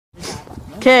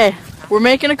Okay, we're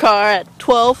making a car at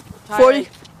 12:40.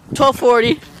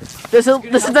 12:40. This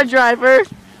is the driver,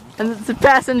 and it's the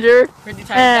passenger,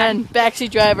 and backseat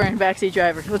driver and backseat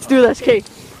driver. Let's do this, okay?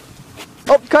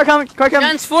 Oh, car coming! Car coming!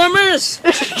 Transformers!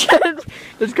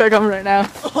 There's a car coming right now.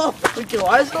 Oh, okay,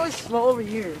 why does it always smell over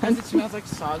here? Because it smells like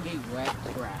soggy, wet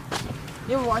crap.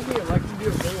 You ever watch me like to do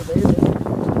a video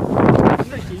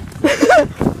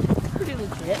pretty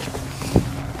legit.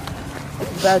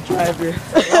 Bad driver.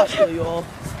 I'll show you all.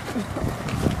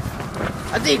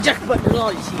 I think eject button is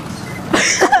all you see.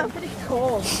 It's pretty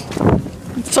cold.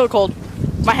 It's so cold.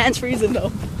 My hand's freezing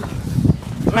though.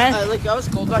 Man, I was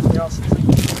cold back here also.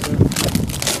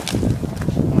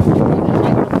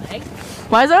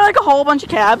 why is there like a whole bunch of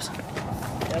cabs?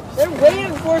 They're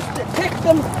waiting for us to pick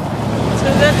them. So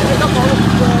then pick up all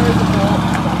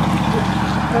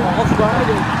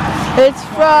It's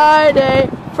Friday.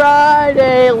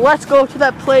 Friday. Let's go to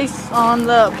that place on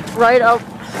the right up.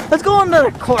 Let's go on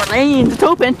the Court Lane. It's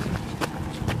open.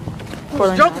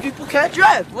 Drunk people can't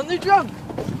drive when they're drunk.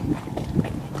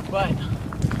 But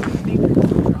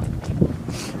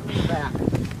back.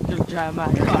 Just drive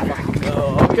my car.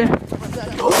 Okay.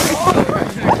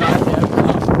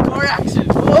 Car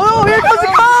accident. Oh, here comes the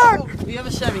car! We have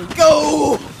a Chevy.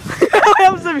 Go!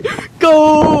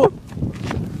 Go!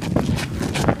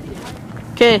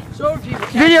 Okay.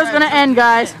 Video's gonna end,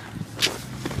 guys.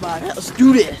 Bye. Let's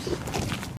do this.